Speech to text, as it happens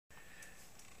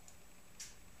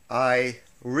I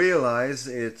realize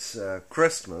it's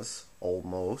Christmas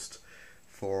almost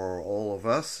for all of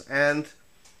us, and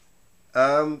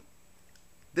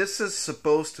this is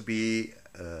supposed to be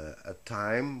a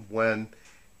time when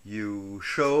you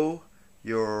show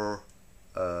your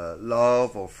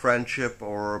love or friendship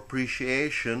or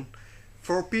appreciation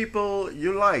for people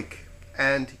you like,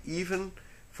 and even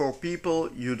for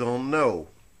people you don't know.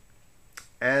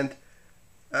 And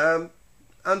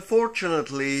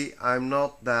unfortunately, I'm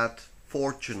not that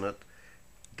fortunate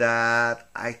that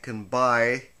I can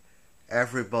buy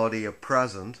everybody a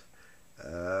present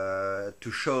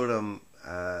to show them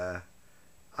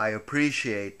I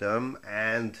appreciate them,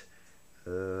 and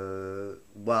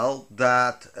well,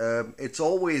 that it's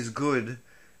always good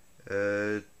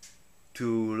to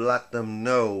let them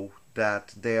know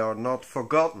that they are not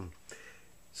forgotten.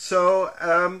 So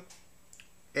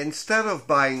instead of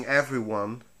buying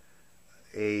everyone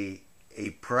a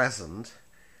present,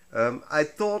 I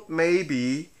thought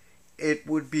maybe it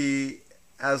would be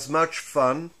as much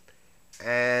fun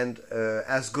and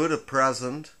as good a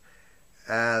present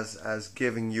as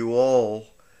giving you all,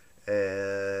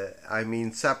 I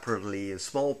mean separately, a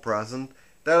small present,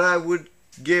 that I would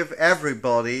give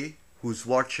everybody who's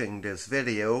watching this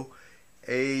video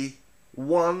a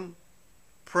one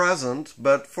present,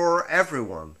 but for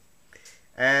everyone.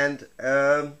 And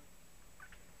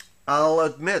I'll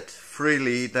admit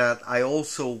freely that I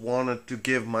also wanted to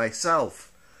give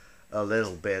myself a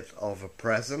little bit of a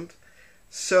present,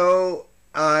 so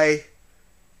I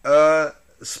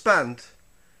spent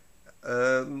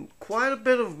quite a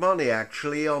bit of money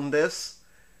actually on this,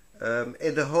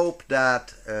 in the hope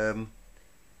that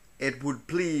it would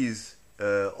please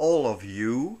all of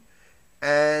you,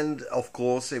 and of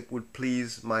course it would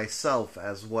please myself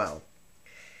as well.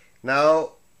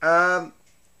 Now,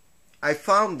 I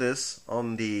found this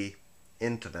on the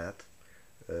internet,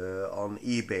 on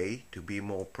eBay to be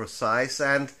more precise,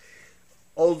 and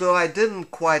although I didn't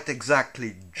quite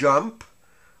exactly jump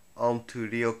onto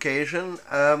the occasion,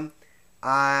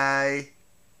 I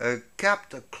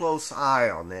kept a close eye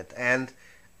on it, and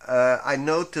I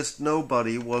noticed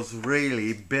nobody was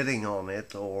really bidding on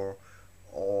it, or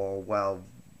well,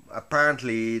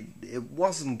 apparently it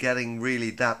wasn't getting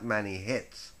really that many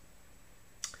hits.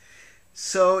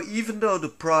 So even though the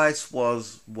price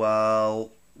was,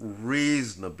 well,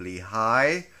 reasonably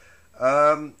high,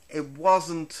 it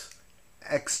wasn't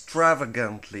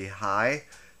extravagantly high,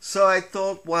 so I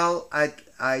thought, well,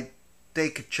 I'd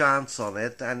take a chance on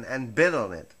it and bid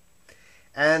on it.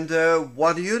 And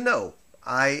what do you know?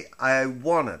 I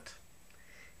won it.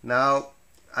 Now,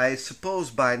 I suppose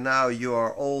by now you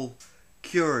are all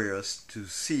curious to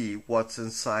see what's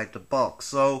inside the box,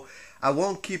 so I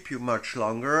won't keep you much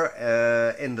longer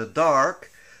in the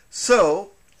dark.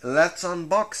 So let's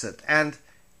unbox it, and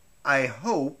I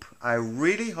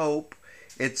really hope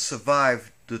it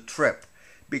survived the trip,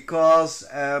 because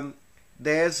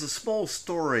there's a small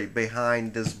story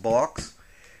behind this box,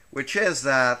 which is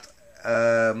that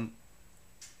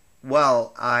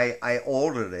well, I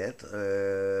ordered it,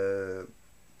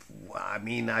 I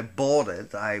mean I bought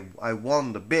it, I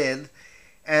won the bid,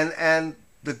 and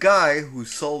the guy who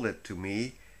sold it to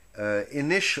me,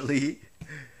 initially,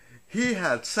 he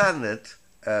had sent it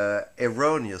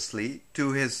erroneously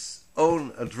to his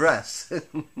own address.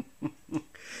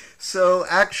 So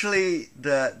actually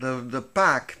the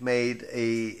pack made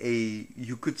a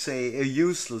you could say a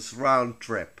useless round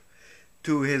trip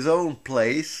to his own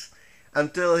place,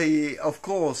 until he of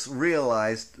course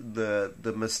realized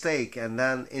the mistake, and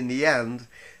then in the end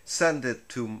sent it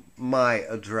to my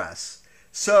address.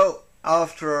 So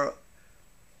after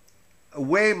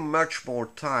way much more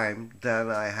time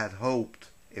than I had hoped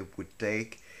it would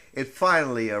take, it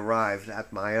finally arrived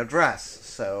at my address.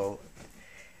 So,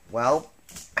 well,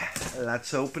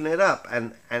 let's open it up,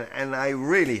 and I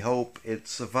really hope it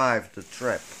survived the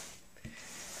trip.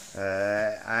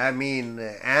 I mean,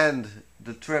 and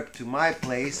the trip to my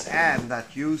place, and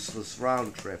that useless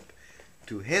round trip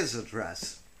to his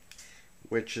address,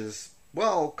 which is,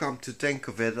 well, come to think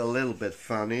of it, a little bit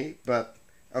funny, but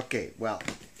okay, well,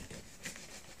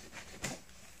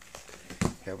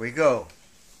 here we go.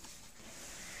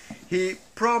 He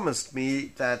promised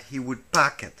me that he would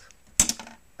pack it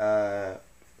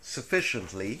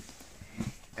sufficiently,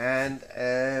 and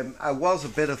I was a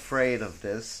bit afraid of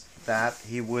this, that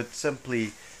he would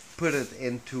simply put it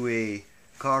into a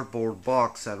cardboard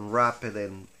box and wrap it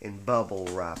in bubble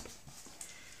wrap.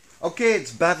 Okay,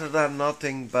 it's better than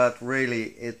nothing, but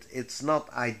really it's not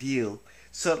ideal,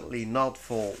 certainly not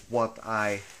for what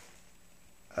I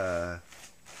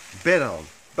bid on.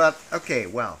 But okay,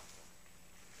 well,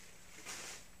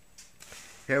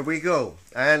 here we go.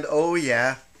 And oh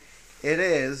yeah, it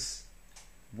is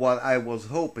what I was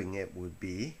hoping it would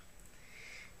be.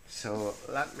 So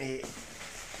let me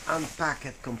unpack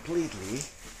it completely.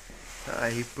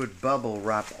 He put bubble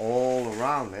wrap all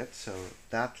around it, so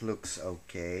that looks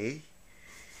okay.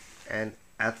 And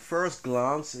at first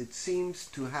glance it seems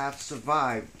to have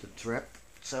survived the trip.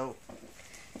 So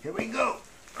here we go.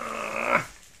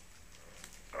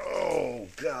 Oh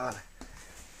God.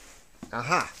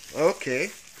 Aha,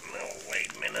 okay. Oh,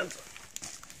 wait a minute.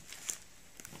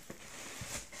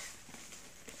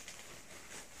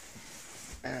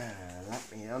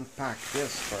 Let me unpack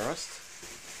this first.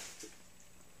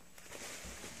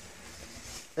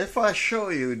 If I show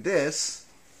you this,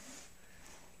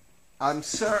 I'm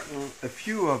certain a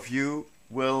few of you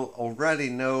will already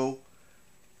know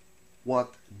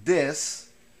what this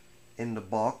in the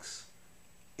box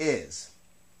is.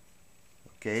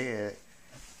 Okay,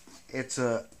 it's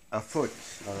a foot,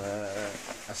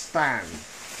 a stand.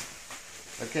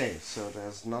 Okay, so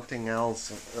there's nothing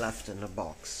else left in the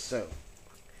box. So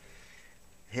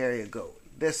here you go.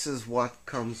 This is what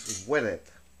comes with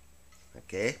it.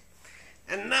 Okay,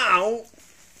 and now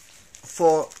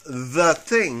for the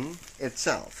thing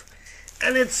itself,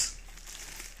 and it's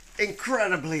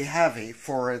incredibly heavy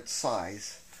for its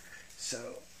size.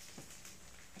 So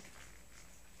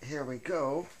here we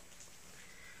go.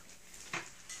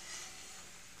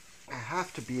 I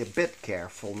have to be a bit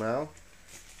careful now.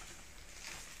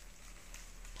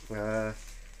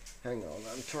 Hang on,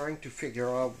 I'm trying to figure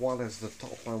out what is the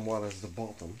top and what is the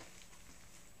bottom.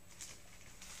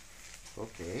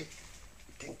 Okay, I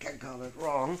think I got it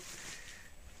wrong.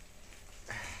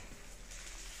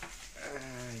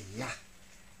 Yeah,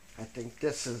 I think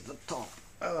this is the top.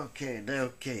 Okay,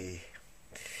 okay.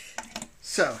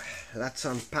 So let's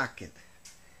unpack it.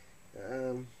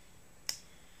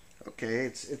 Okay,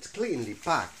 it's cleanly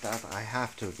packed, that I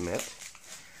have to admit.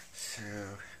 So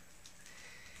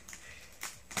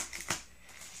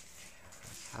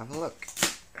let's have a look.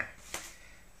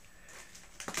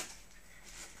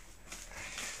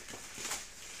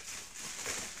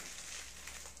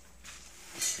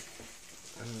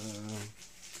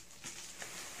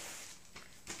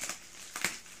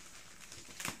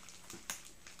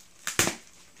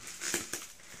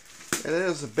 It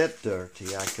is a bit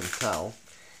dirty, I can tell,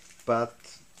 but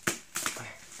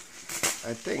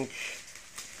I think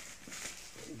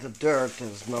the dirt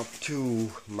is not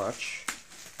too much.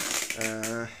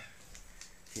 Yeah,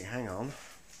 hang on.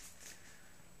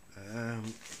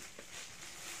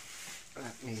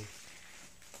 Let me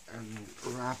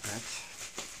unwrap it.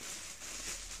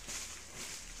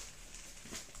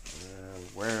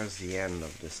 Where is the end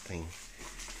of this thing?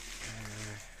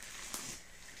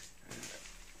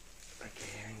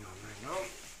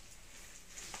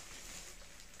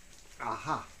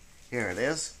 Aha, here it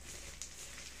is.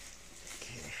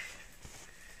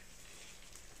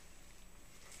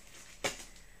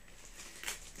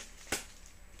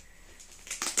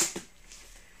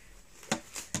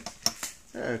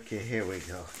 Okay, here we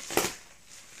go.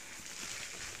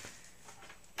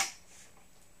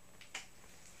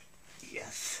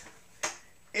 Yes,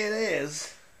 it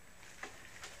is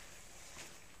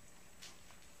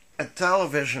a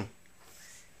television.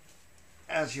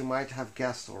 As you might have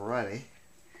guessed already,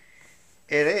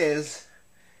 it is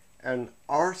an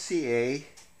RCA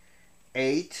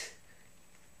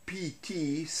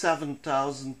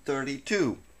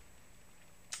 8PT-7032,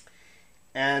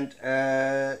 and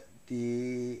I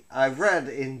read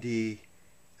in the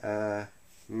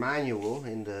manual,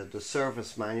 in the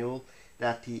service manual,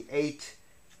 that the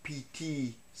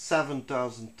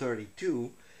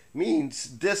 8PT-7032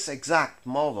 means this exact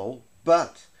model,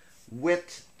 but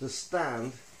with the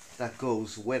stand that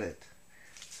goes with it.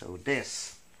 So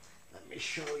this, let me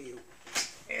show you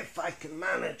if I can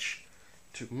manage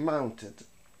to mount it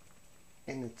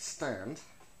in its stand.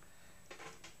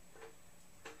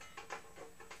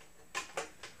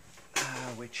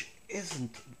 Which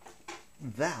isn't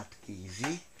that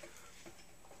easy.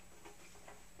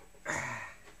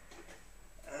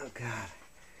 Oh God,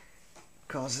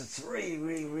 because it's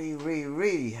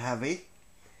really heavy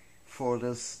for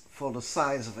this, for the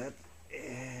size of it.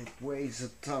 It weighs a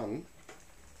ton.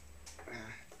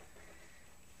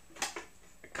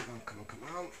 Come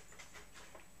on.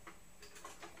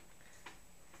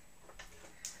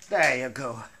 There you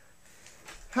go.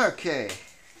 Okay.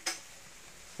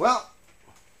 Well,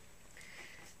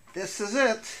 this is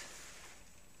it.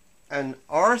 An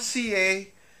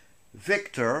RCA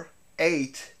Victor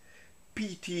 8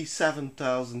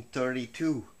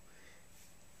 PT-7032.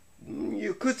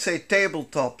 You could say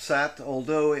tabletop set,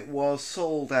 although it was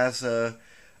sold as a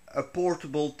a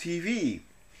portable TV.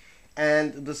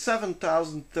 And the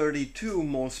 7032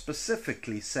 more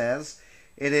specifically says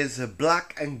it is a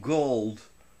black and gold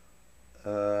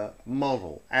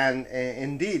model. And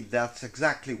indeed, that's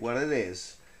exactly what it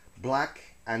is.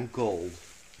 Black and gold.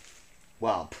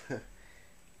 Well,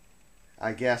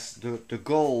 I guess the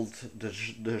gold,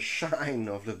 the shine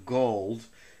of the gold,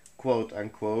 quote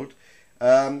unquote,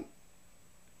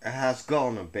 has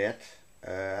gone a bit.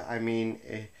 I mean,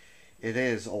 it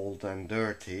is old and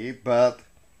dirty, but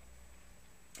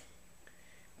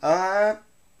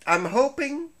I'm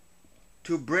hoping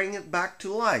to bring it back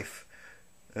to life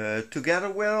together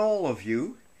with all of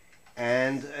you,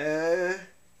 and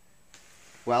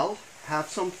well, have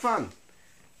some fun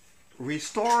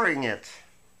restoring it.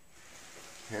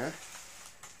 Yeah.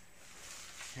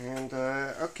 And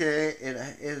okay, it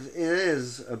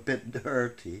is a bit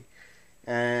dirty,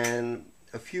 and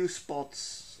a few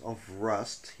spots of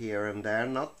rust here and there,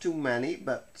 not too many,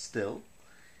 but still.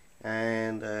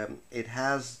 And it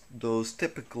has those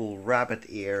typical rabbit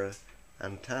ear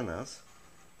antennas.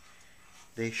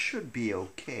 They should be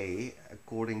okay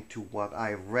according to what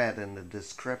I read in the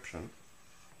description.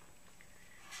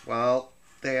 Well,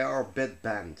 they are a bit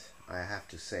bent, I have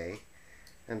to say,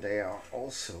 and they are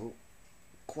also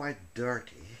quite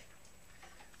dirty.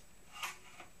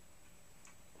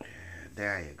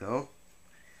 There you go,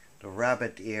 the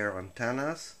rabbit ear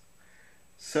antennas.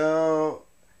 So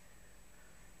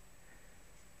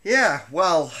yeah,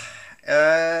 well,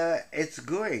 it's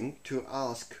going to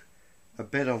ask a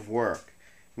bit of work.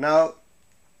 Now,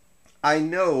 I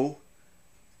know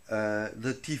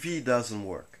the TV doesn't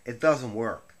work. It doesn't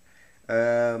work.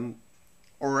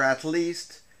 Or at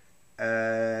least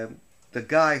the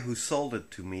guy who sold it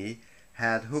to me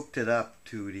had hooked it up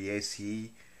to the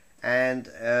AC, and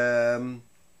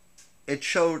it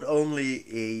showed only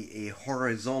a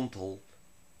horizontal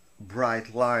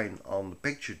bright line on the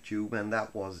picture tube, and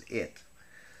that was it.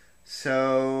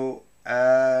 So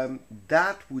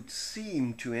that would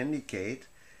seem to indicate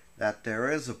that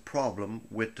there is a problem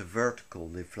with the vertical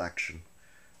deflection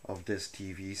of this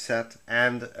TV set,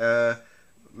 and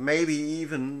maybe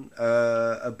even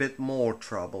a bit more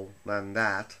trouble than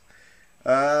that.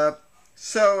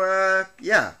 So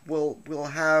yeah, we'll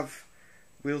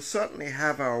certainly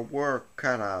have our work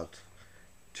cut out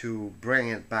to bring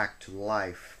it back to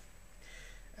life.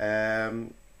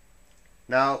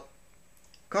 Now,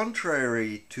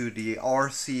 contrary to the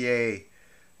RCA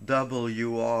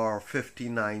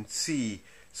WR59C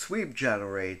sweep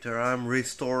generator I'm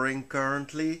restoring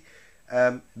currently,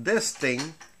 this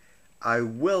thing I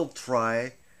will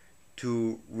try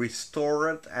to restore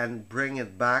it and bring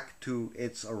it back to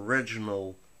its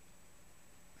original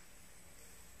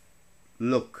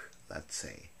look, let's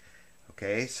say.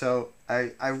 Okay, so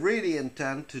I really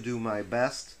intend to do my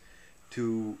best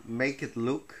to make it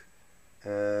look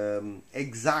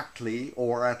exactly,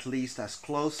 or at least as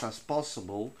close as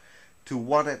possible, to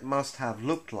what it must have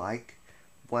looked like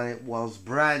when it was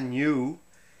brand new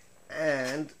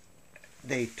and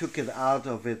they took it out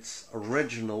of its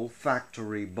original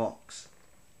factory box.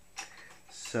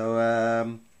 So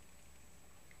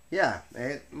yeah,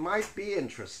 it might be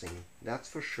interesting, that's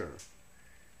for sure.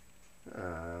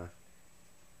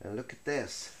 And look at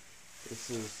this.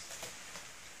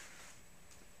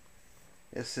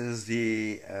 This is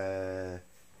the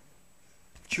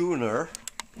tuner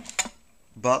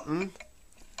button.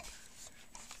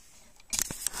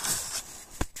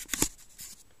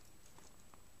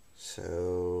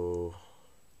 So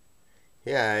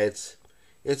yeah,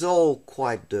 it's all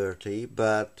quite dirty,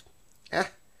 but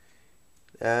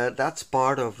that's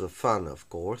part of the fun, of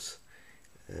course.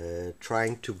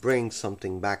 Trying to bring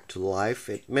something back to life.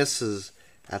 It misses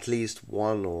at least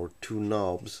one or two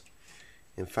knobs.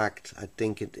 In fact, I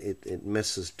think it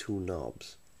misses two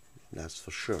knobs, that's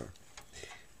for sure.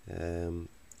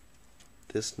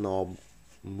 This knob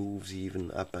moves even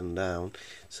up and down,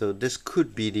 so this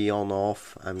could be the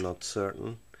on-off, I'm not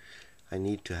certain. I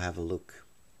need to have a look.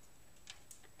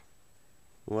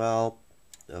 Well,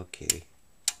 okay.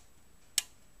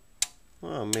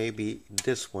 Well, maybe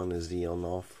this one is the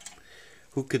on-off.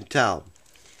 Who can tell?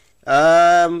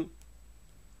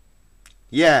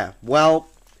 Yeah, well,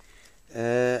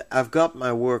 I've got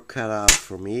my work cut out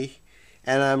for me,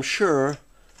 and I'm sure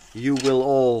you will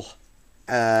all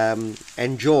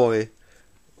enjoy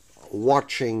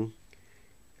watching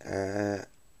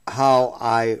how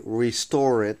I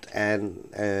restore it,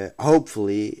 and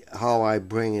hopefully how I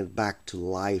bring it back to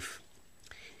life.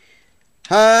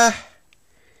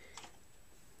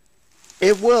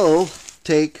 It will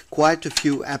take quite a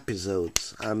few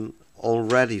episodes, I'm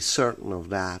already certain of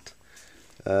that.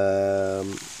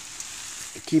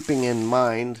 keeping in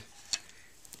mind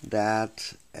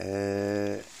that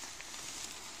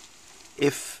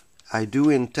if I do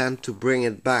intend to bring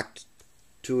it back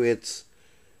to its,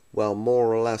 well,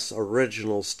 more or less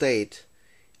original state,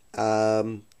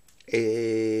 yeah,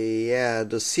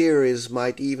 the series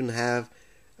might even have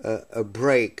a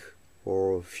break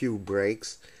or a few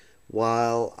breaks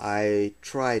while I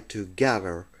try to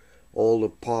gather all the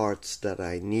parts that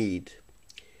I need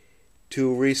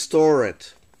to restore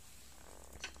it.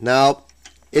 Now,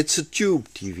 it's a tube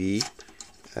TV.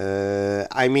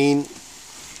 I mean,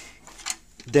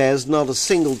 there's not a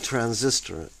single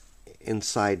transistor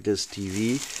inside this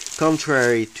TV,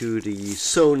 contrary to the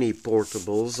Sony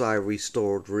portables I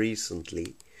restored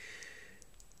recently.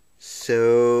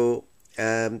 So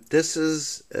this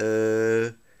is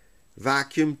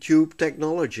vacuum tube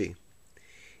technology,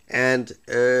 and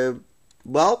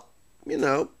well, you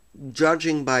know,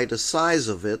 judging by the size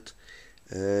of it,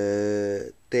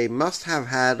 they must have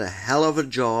had a hell of a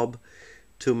job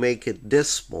to make it this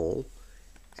small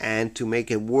and to make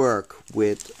it work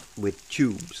with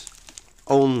tubes,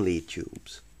 only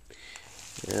tubes.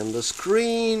 And the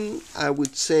screen, I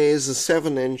would say, is a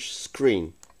 7-inch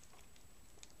screen,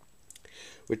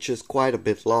 which is quite a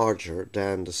bit larger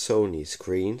than the Sony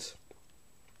screens,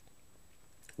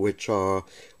 which are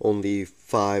only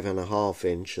 5.5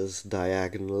 inches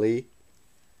diagonally.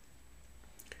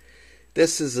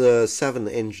 This is a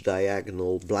 7-inch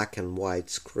diagonal black and white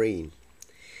screen.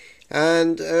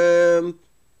 And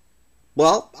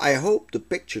well, I hope the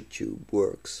picture tube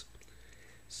works.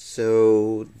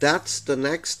 So that's the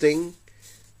next thing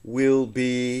we'll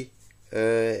be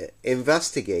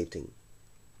investigating.